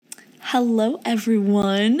Hello,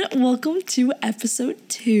 everyone. Welcome to episode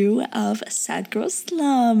 2 of Sad Girl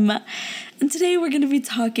Slum. And today we're going to be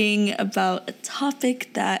talking about a topic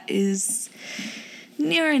that is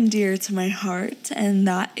near and dear to my heart, and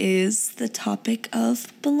that is the topic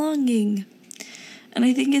of belonging. And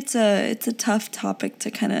I think it's a tough topic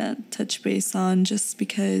to kind of touch base on just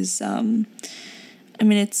because,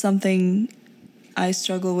 it's something I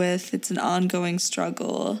struggle with. It's an ongoing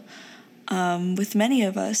struggle. With many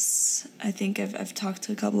of us. I think I've talked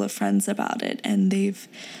to a couple of friends about it, and they've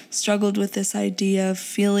struggled with this idea of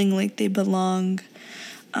feeling like they belong.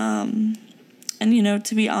 To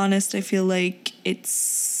be honest, I feel like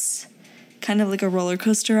it's kind of like a roller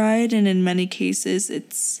coaster ride, and in many cases,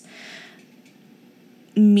 it's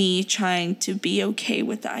me trying to be okay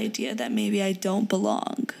with the idea that maybe I don't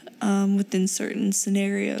belong within certain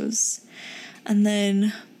scenarios. And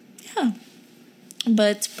then, yeah.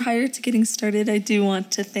 But prior to getting started, I do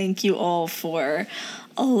want to thank you all for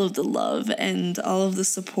all of the love and all of the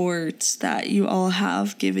support that you all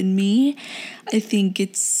have given me. I think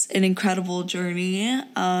it's an incredible journey,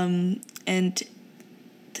 and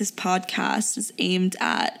this podcast is aimed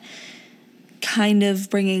at kind of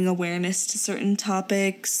bringing awareness to certain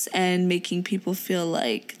topics and making people feel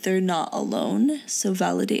like they're not alone, so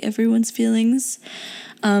validate everyone's feelings,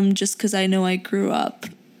 just because I know I grew up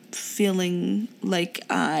feeling like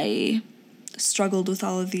I struggled with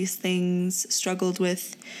all of these things, struggled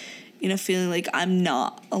with, feeling like I'm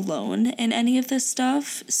not alone in any of this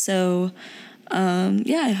stuff. So,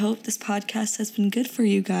 I hope this podcast has been good for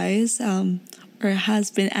you guys, or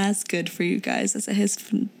has been as good for you guys as it has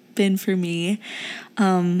been for me.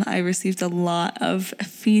 I received a lot of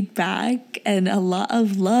feedback and a lot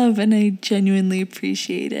of love, and I genuinely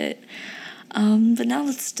appreciate it. But now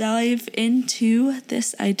let's dive into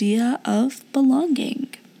this idea of belonging.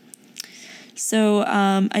 So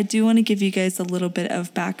I do want to give you guys a little bit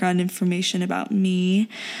of background information about me.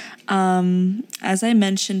 As I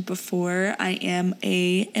mentioned before, I am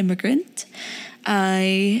an immigrant.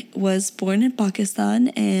 I was born in Pakistan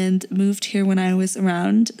and moved here when I was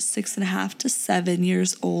around 6.5 to 7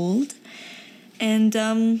 years old. And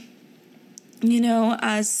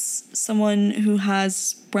as someone who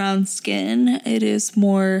has brown skin, it is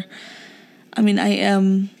more, I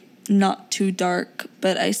am not too dark,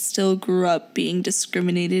 but I still grew up being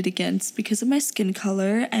discriminated against because of my skin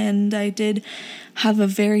color, and I did have a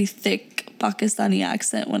very thick Pakistani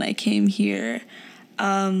accent when I came here.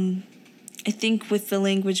 I think with the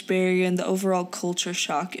language barrier and the overall culture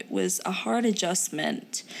shock, it was a hard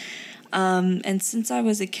adjustment. And since I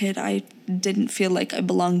was a kid, I didn't feel like I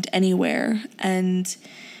belonged anywhere. And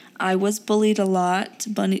I was bullied a lot,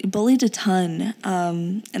 bullied a ton.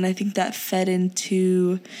 And I think that fed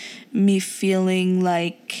into me feeling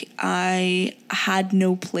like I had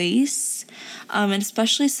no place. And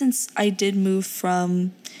especially since I did move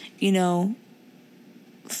from a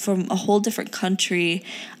whole different country,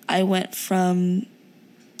 I went from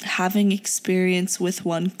having experience with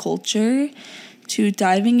one culture to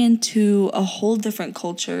diving into a whole different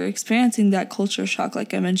culture, experiencing that culture shock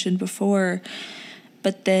like I mentioned before,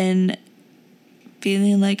 but then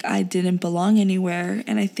feeling like I didn't belong anywhere.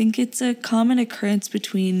 And I think it's a common occurrence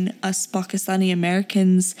between us Pakistani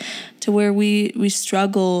Americans to where we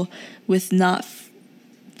struggle with not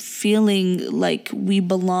feeling like we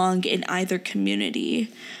belong in either community.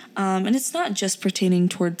 And it's not just pertaining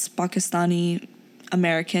towards Pakistani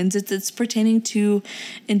Americans. It's pertaining to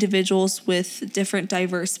individuals with different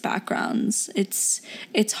diverse backgrounds. It's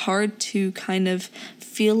hard to kind of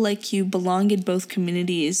feel like you belong in both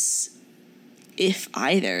communities, if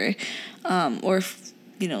either, or if,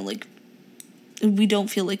 we don't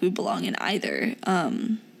feel like we belong in either.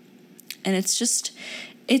 And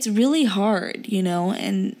it's really hard,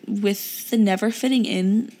 and with the never fitting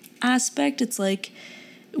in aspect, it's like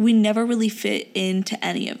we never really fit into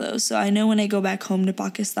any of those. So I know when I go back home to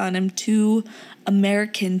Pakistan, I'm too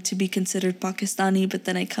American to be considered Pakistani, but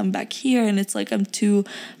then I come back here and it's like I'm too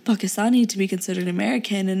Pakistani to be considered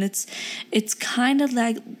American. And it's kind of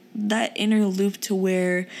like that inner loop to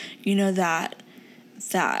where, that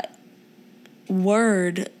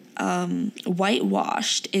word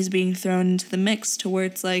whitewashed is being thrown into the mix to where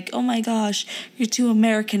it's like, oh my gosh, you're too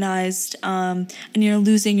Americanized, and you're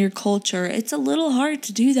losing your culture. It's a little hard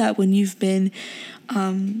to do that when you've been,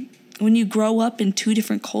 when you grow up in two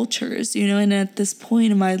different cultures, and at this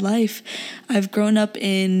point in my life, I've grown up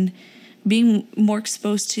in being more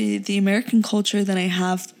exposed to the American culture than I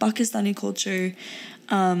have Pakistani culture.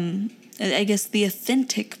 I guess the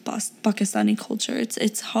authentic Pakistani culture.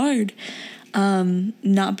 It's hard.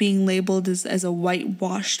 not being labeled as a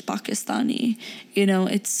whitewashed Pakistani. You know,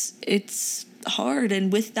 it's hard.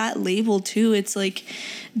 And with that label too, it's like,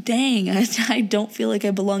 dang, I don't feel like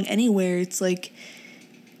I belong anywhere. It's like,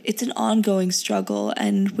 it's an ongoing struggle.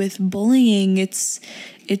 And with bullying, it's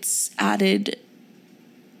added,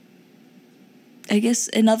 I guess,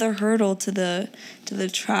 another hurdle to the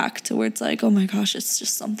track, to where it's like, oh my gosh, it's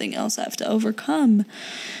just something else I have to overcome.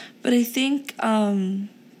 But I think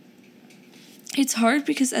it's hard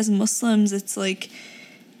because as Muslims, it's like,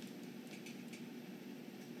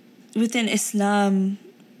 within Islam,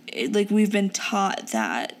 like, we've been taught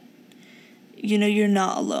that, you know, you're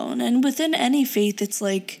not alone. And within any faith, it's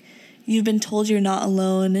like, you've been told you're not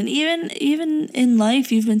alone. And even in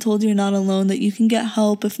life, you've been told you're not alone, that you can get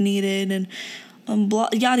help if needed, and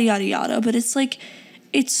yada, yada, yada. But it's like,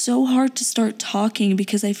 it's so hard to start talking,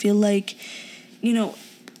 because I feel like, you know,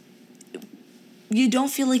 you don't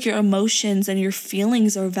feel like your emotions and your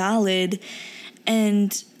feelings are valid.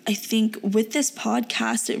 And I think with this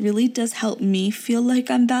podcast, it really does help me feel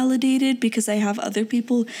like I'm validated, because I have other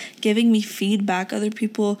people giving me feedback, other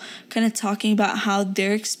people kind of talking about how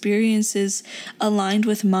their experiences aligned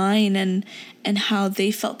with mine, and how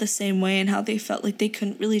they felt the same way, and how they felt like they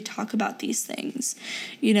couldn't really talk about these things,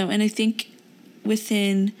 you know. And I think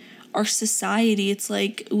within our society, it's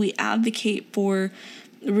like, we advocate for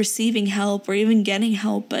receiving help or even getting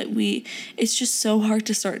help, but it's just so hard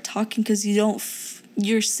to start talking, because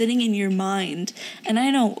you're sitting in your mind. And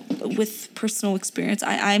I know with personal experience,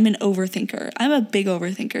 I'm an overthinker. I'm a big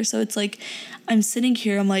overthinker. So it's like, I'm sitting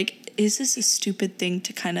here, I'm like, is this a stupid thing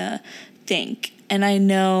to kind of think? And I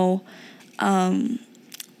know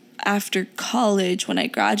after college, when I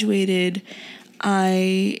graduated,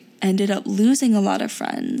 I ended up losing a lot of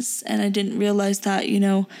friends. And I didn't realize that, you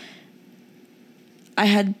know, I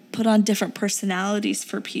had put on different personalities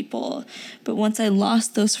for people. But once I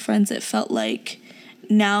lost those friends, it felt like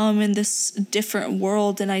now I'm in this different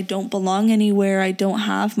world and I don't belong anywhere. I don't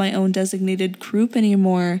have my own designated group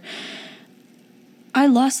anymore. I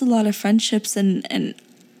lost a lot of friendships, and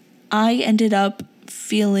I ended up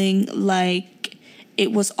feeling like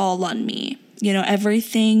it was all on me. You know,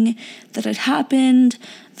 everything that had happened,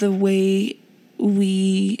 the way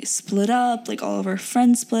we split up, like all of our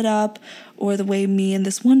friends split up, or the way me and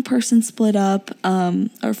this one person split up,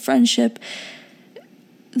 our friendship,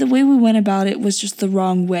 the way we went about it was just the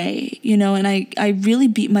wrong way, you know, and I really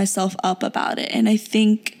beat myself up about it. And I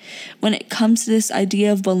think when it comes to this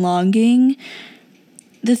idea of belonging,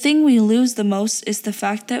 the thing we lose the most is the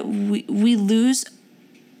fact that we lose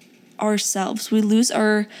ourselves. We lose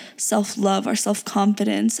our self-love, our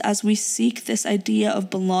self-confidence, as we seek this idea of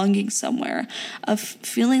belonging somewhere, of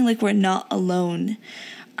feeling like we're not alone.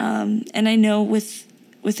 And I know with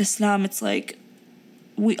Islam, it's like,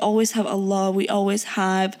 we always have Allah, we always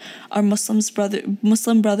have our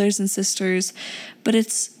Muslim brothers and sisters, but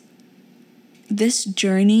it's this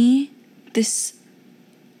journey as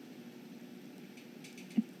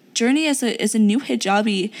a new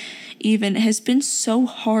hijabi even has been so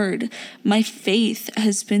hard. My faith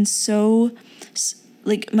has been so,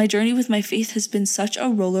 like, my journey with my faith has been such a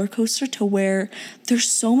roller coaster, to where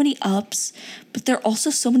there's so many ups, but there are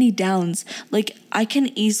also so many downs. Like, I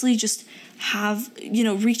can easily just have, you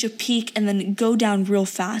know, reach a peak and then go down real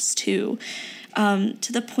fast too,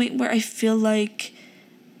 to the point where I feel like,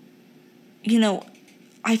 you know,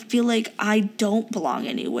 I don't belong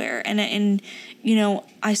anywhere. And you know,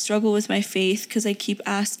 I struggle with my faith because I keep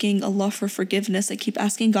asking Allah for forgiveness. I keep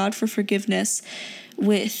asking God for forgiveness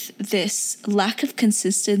with this lack of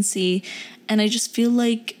consistency. And I just feel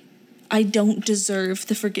like I don't deserve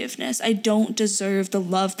the forgiveness. I don't deserve the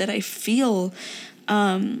love that I feel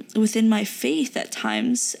within my faith at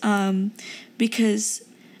times, because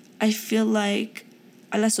I feel like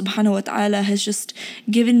Allah subhanahu wa ta'ala has just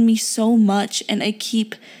given me so much, and I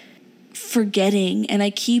keep forgetting, and I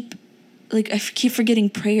keep forgetting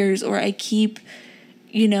prayers, or I keep,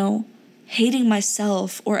 you know, hating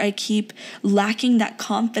myself, or I keep lacking that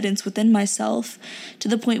confidence within myself, to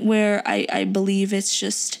the point where I believe it's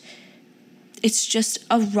just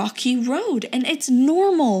a rocky road, and it's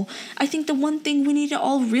normal. I think the one thing we need to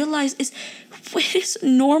all realize is it is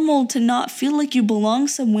normal to not feel like you belong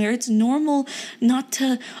somewhere. It's normal not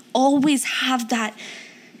to always have that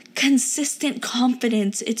consistent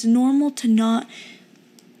confidence. It's normal to not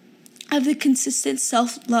have the consistent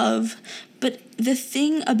self-love. But the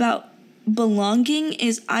thing about belonging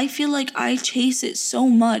is, I feel like I chase it so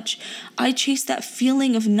much. I chase that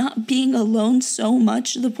feeling of not being alone so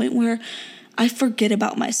much, to the point where I forget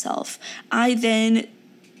about myself. I then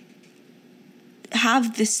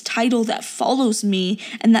have this title that follows me,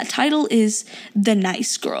 and that title is the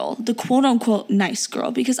nice girl, the quote unquote nice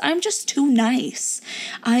girl, because I'm just too nice.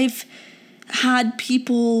 I've had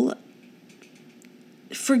people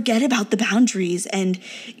forget about the boundaries and,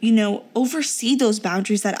 oversee those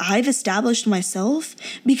boundaries that I've established myself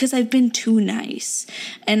because I've been too nice.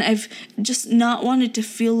 And I've just not wanted to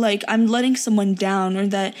feel like I'm letting someone down or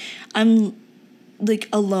that I'm like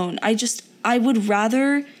alone. I would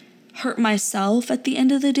rather hurt myself at the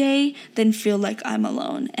end of the day than feel like I'm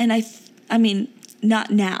alone. And I mean,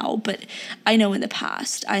 not now, but I know in the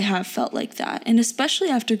past I have felt like that. And especially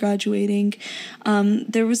after graduating,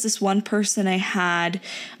 there was this one person I had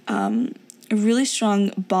a really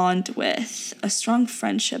strong bond with, a strong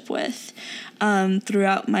friendship with,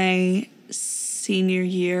 throughout my senior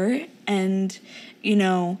year. And,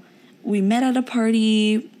 we met at a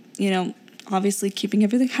party, obviously keeping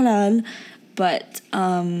everything halal, but,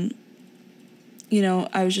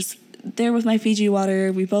 I was just there with my Fiji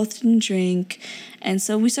water. We both didn't drink. And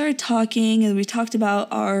so we started talking, and we talked about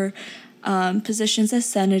our positions as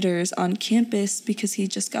senators on campus because he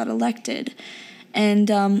just got elected. And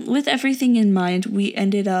with everything in mind, we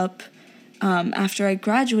ended up, after I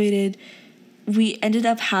graduated, we ended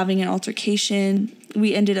up having an altercation.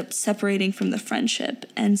 We ended up separating from the friendship.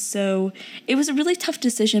 And so it was a really tough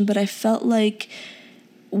decision, but I felt like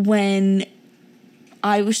when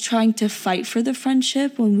I was trying to fight for the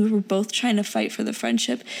friendship, when we were both trying to fight for the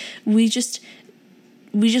friendship, we just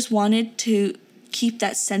wanted to keep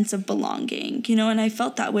that sense of belonging, and I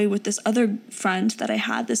felt that way with this other friend that I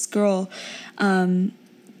had, this girl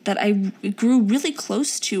that I grew really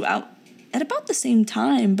close to out at about the same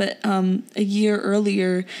time, but a year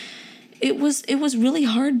earlier. It was really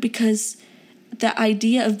hard because the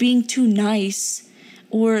idea of being too nice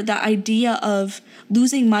or the idea of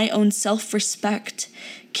losing my own self-respect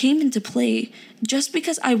came into play just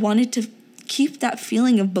because I wanted to keep that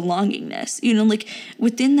feeling of belongingness. Like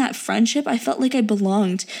within that friendship, I felt like I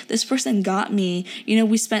belonged. This person got me.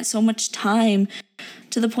 We spent so much time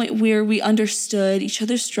to the point where we understood each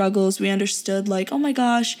other's struggles. We understood like, oh my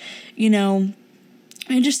gosh, I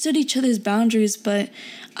understood each other's boundaries, but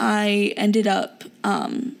I ended up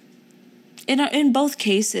in both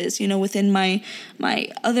cases, within my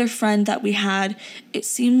other friend that we had, it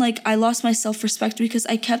seemed like I lost my self-respect because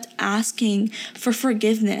I kept asking for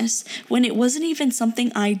forgiveness when it wasn't even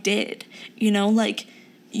something I did. Like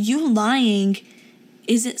you lying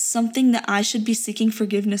isn't something that I should be seeking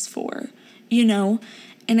forgiveness for,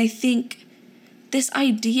 And I think this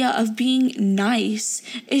idea of being nice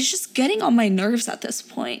is just getting on my nerves at this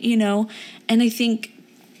point, And I think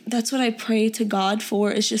that's what I pray to God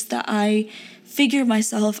for, is just that I figure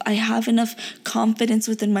myself, I have enough confidence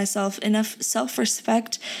within myself, enough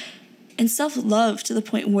self-respect and self-love to the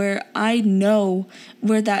point where I know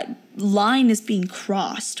where that line is being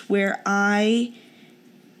crossed, where I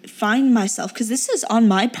find myself, because this is on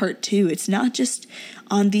my part too. It's not just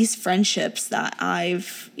on these friendships that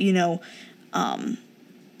I've,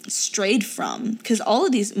 strayed from, because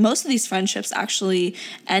most of these friendships actually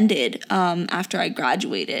ended after I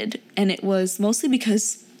graduated, and it was mostly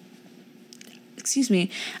because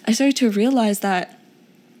I started to realize that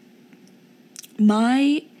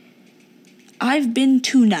I've been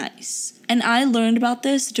too nice. And I learned about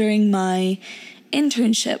this during my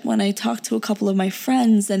internship when I talked to a couple of my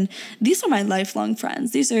friends, and these are my lifelong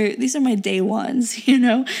friends. These are my day ones,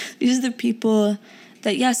 These are the people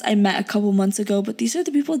that, yes, I met a couple months ago, but these are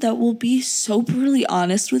the people that will be so brutally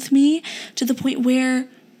honest with me to the point where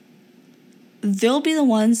they'll be the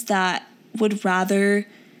ones that would rather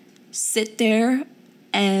sit there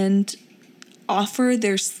and offer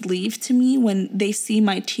their sleeve to me when they see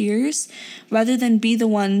my tears rather than be the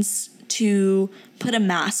ones to put a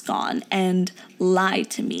mask on and lie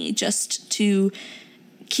to me just to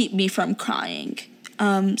keep me from crying.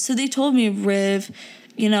 So they told me, Riv,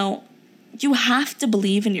 you have to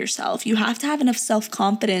believe in yourself. You have to have enough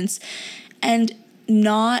self-confidence and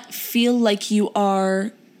not feel like you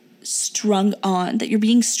are strung on, that you're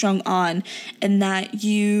being strung on, and that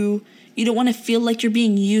you don't want to feel like you're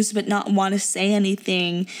being used but not want to say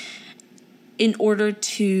anything in order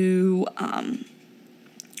to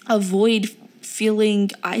avoid feeling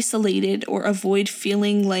isolated or avoid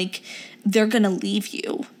feeling like they're going to leave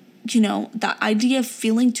you. That idea of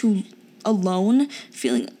feeling alone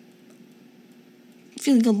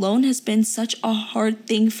alone has been such a hard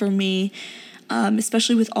thing for me,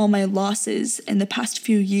 especially with all my losses in the past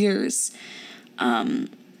few years.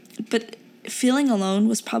 But feeling alone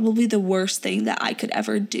was probably the worst thing that I could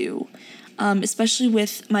ever do, especially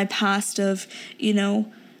with my past of,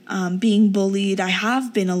 being bullied. I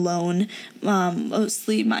have been alone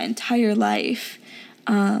mostly my entire life.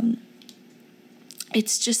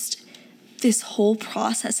 It's just, this whole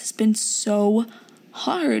process has been so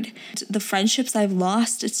hard. The friendships I've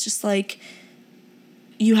lost, it's just like,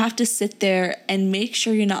 you have to sit there and make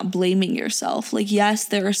sure you're not blaming yourself. Like, yes,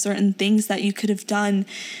 there are certain things that you could have done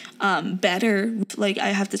better. Like, I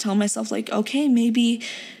have to tell myself, like, okay, maybe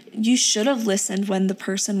you should have listened when the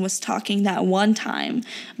person was talking that one time,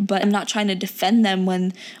 but I'm not trying to defend them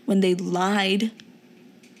when they lied.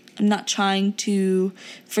 I'm not trying to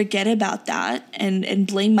forget about that and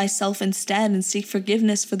blame myself instead and seek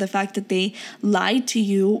forgiveness for the fact that they lied to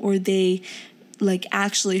you, or they like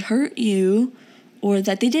actually hurt you, or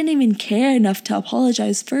that they didn't even care enough to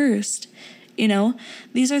apologize first. You know,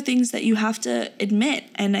 these are things that you have to admit.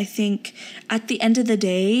 And I think at the end of the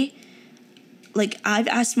day, like, I've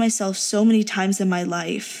asked myself so many times in my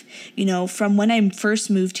life, you know, from when I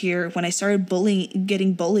first moved here, when I started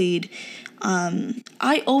getting bullied,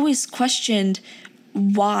 I always questioned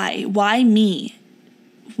why me?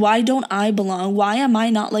 Why don't I belong? Why am I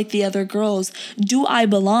not like the other girls? Do I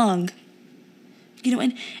belong? You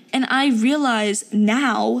know, and I realize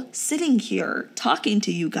now, sitting here talking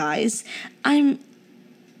to you guys, I'm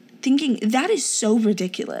thinking that is so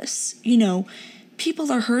ridiculous. You know,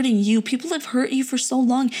 people are hurting you. People have hurt you for so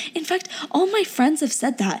long. In fact, all my friends have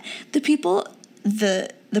said that.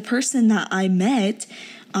 The person that I met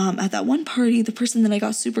at that one party, the person that I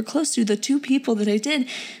got super close to, the two people that I did,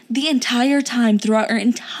 the entire time, throughout our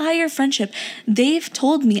entire friendship, they've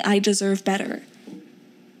told me I deserve better.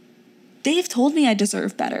 They've told me I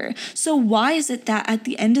deserve better. So why is it that at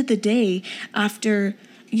the end of the day, after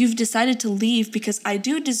you've decided to leave because I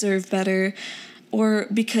do deserve better, or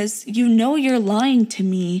because you know you're lying to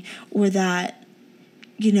me, or that,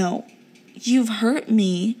 you know, you've hurt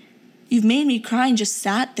me, you've made me cry and just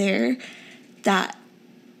sat there, that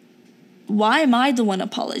why am I the one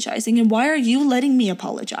apologizing, and why are you letting me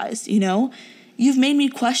apologize? You know, you've made me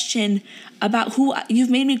question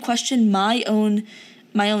you've made me question my own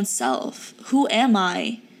self. Who am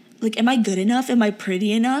I? Like, am I good enough? Am I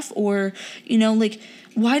pretty enough? Or, you know, like,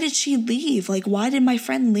 why did she leave? Like, why did my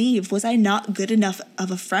friend leave? Was I not good enough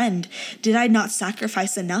of a friend? Did I not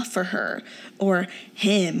sacrifice enough for her or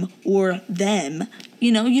him or them?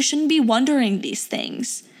 You know, you shouldn't be wondering these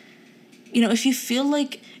things. You know, if you feel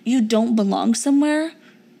like you don't belong somewhere,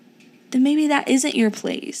 then maybe that isn't your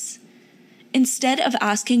place. Instead of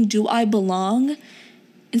asking, do I belong?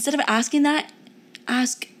 Instead of asking that,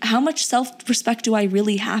 ask, how much self-respect do I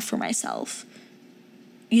really have for myself?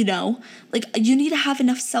 You know, like, you need to have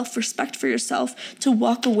enough self-respect for yourself to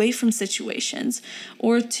walk away from situations,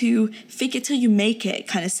 or to fake it till you make it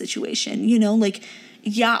kind of situation. You know, like,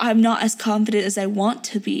 yeah, I'm not as confident as I want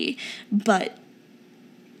to be, but,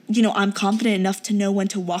 you know, I'm confident enough to know when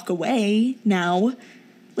to walk away now.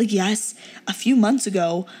 Like, yes, a few months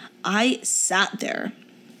ago, I sat there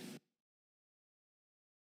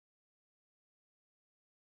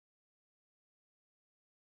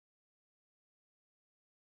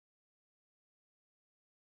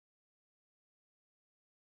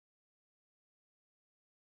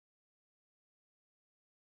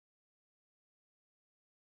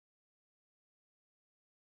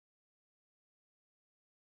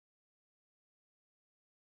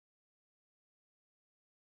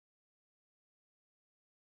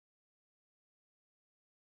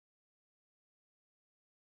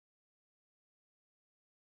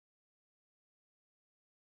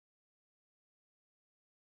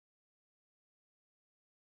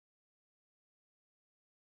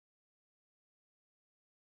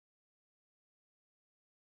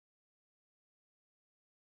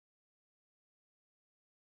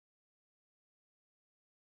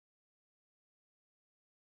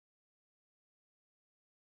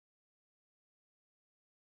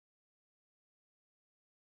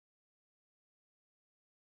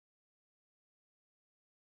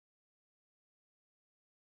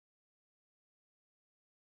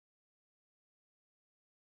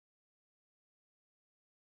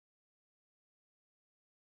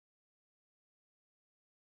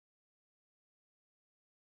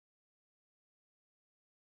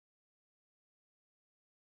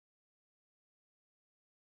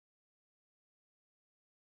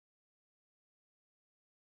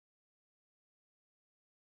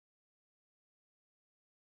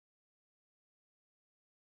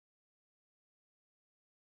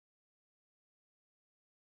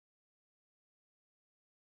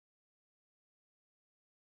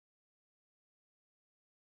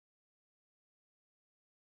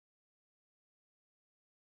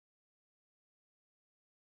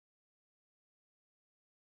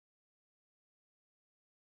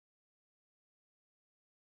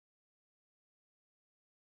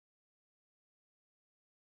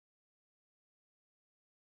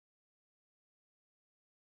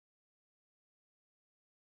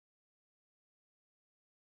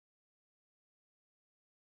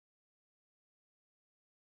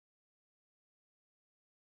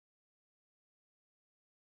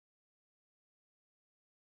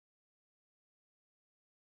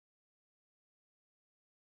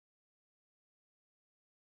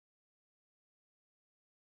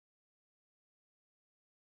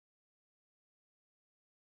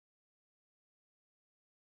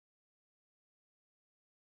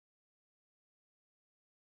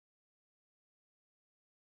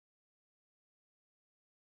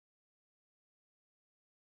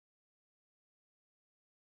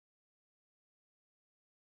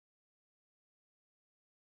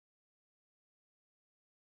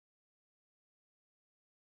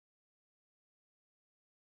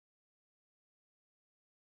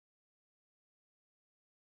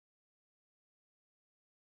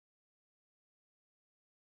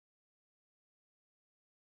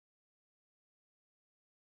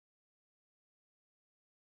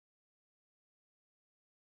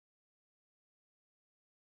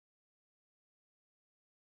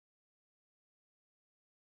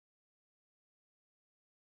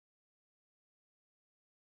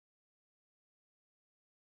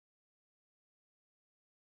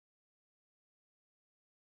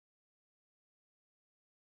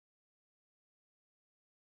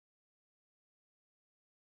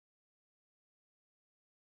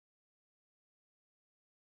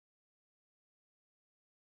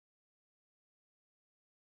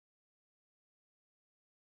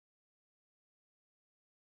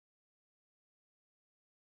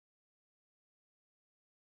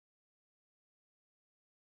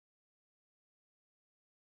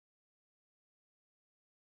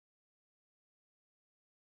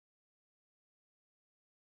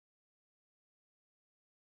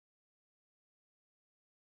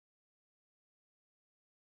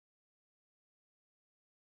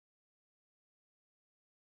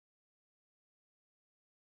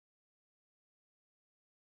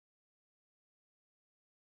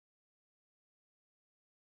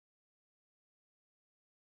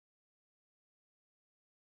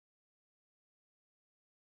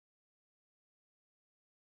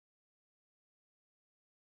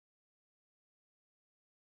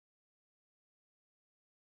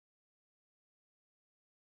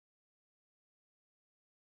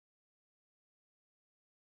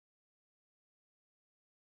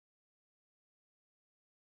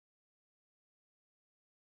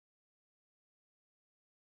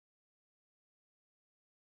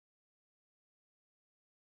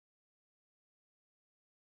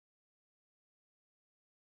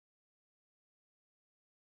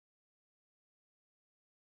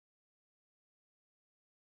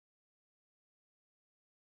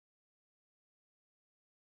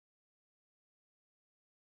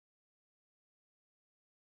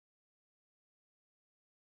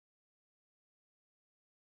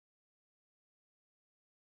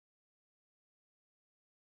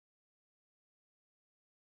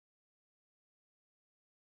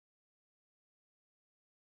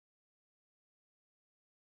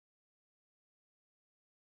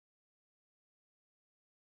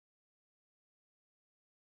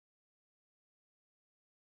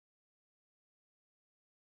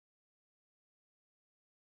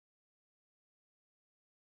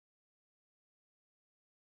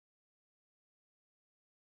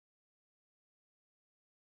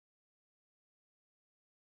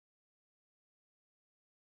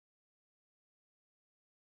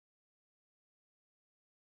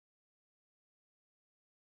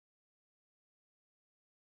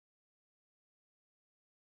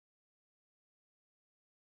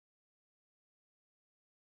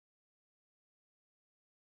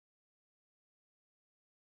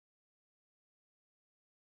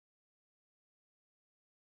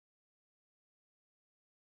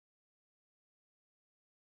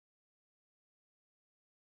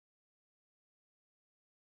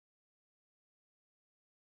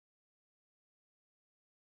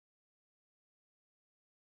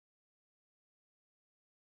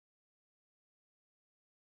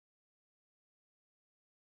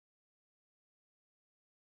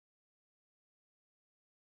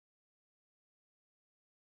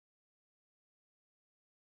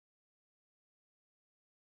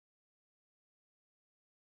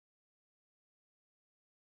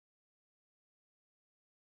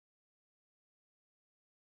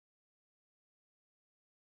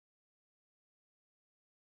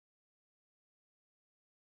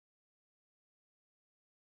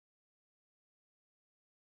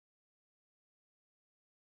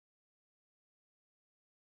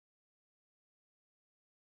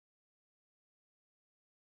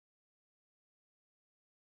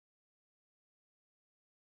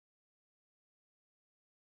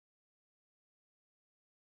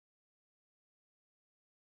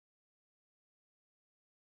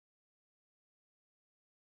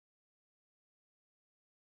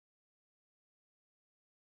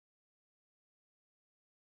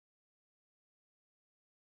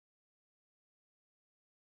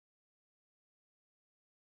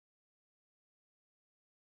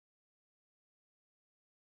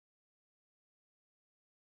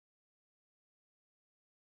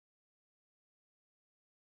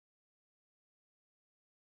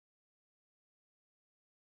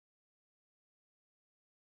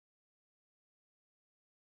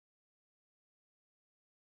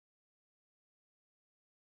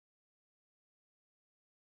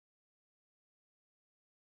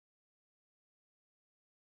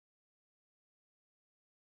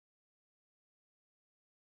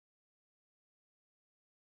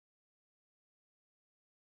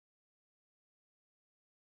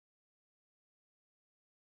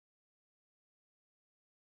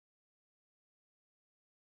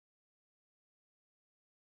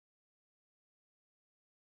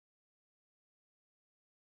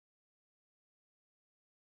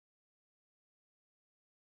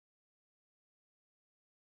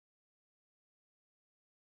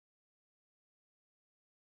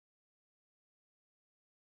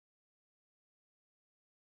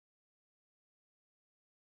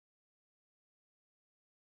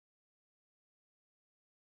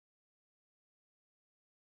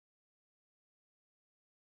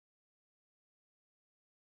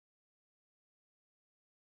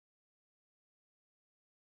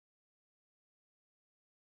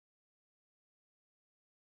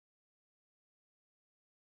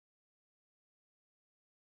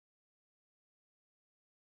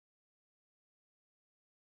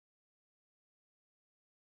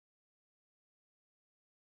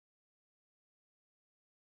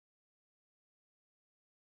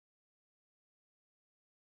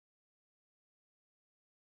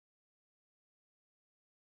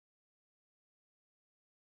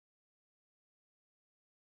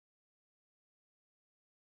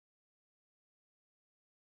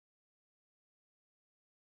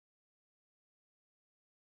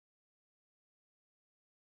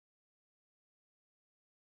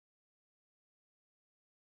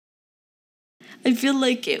I feel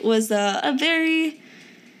like it was a very,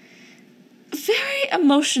 very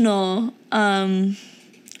emotional, a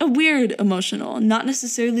weird emotional, not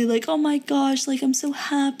necessarily like, oh my gosh, like I'm so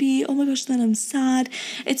happy, oh my gosh, then I'm sad.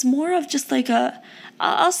 It's more of just like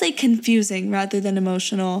I'll say confusing rather than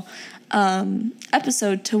emotional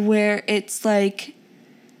episode, to where it's like,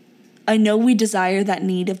 I know we desire that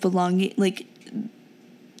need of belonging, like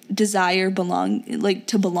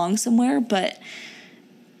to belong somewhere, but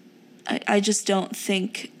I just don't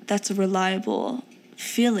think that's a reliable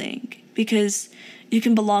feeling, because you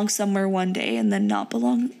can belong somewhere one day and then not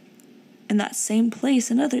belong in that same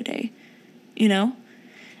place another day, you know?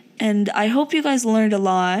 And I hope you guys learned a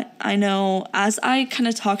lot. I know as I kind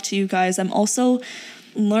of talk to you guys, I'm also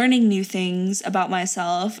learning new things about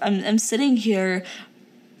myself. I'm sitting here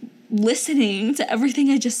listening to everything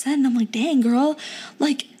I just said, and I'm like, dang, girl,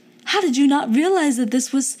 like, how did you not realize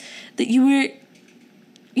that you were,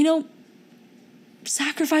 you know,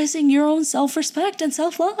 sacrificing your own self-respect and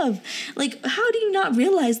self-love? Like, how do you not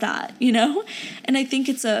realize that, you know? And I think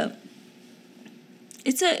it's a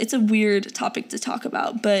weird topic to talk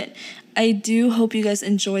about, but I do hope you guys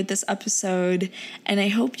enjoyed this episode, and I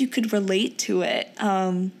hope you could relate to it,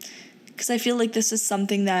 because I feel like this is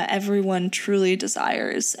something that everyone truly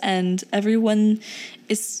desires, and everyone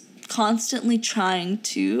is constantly trying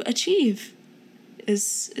to achieve,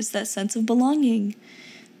 is that sense of belonging.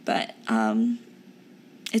 But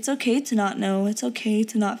it's okay to not know. It's okay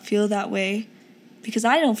to not feel that way, because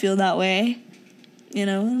I don't feel that way. You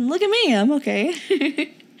know, and look at me, I'm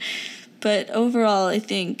okay. But overall, I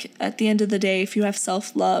think at the end of the day, if you have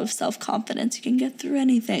self-love, self-confidence, you can get through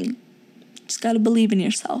anything. Just gotta believe in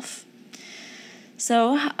yourself.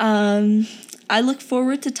 So, I look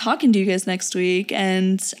forward to talking to you guys next week,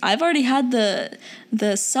 and I've already had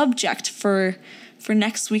the subject for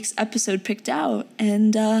next week's episode picked out,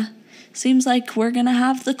 and seems like we're gonna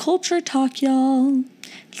have the culture talk, y'all.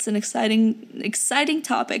 It's an exciting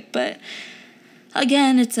topic, but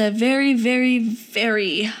again, it's a very, very,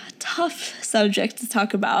 very tough subject to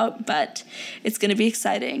talk about, but it's going to be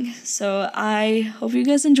exciting. So I hope you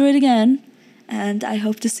guys enjoyed again, and I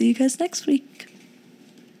hope to see you guys next week.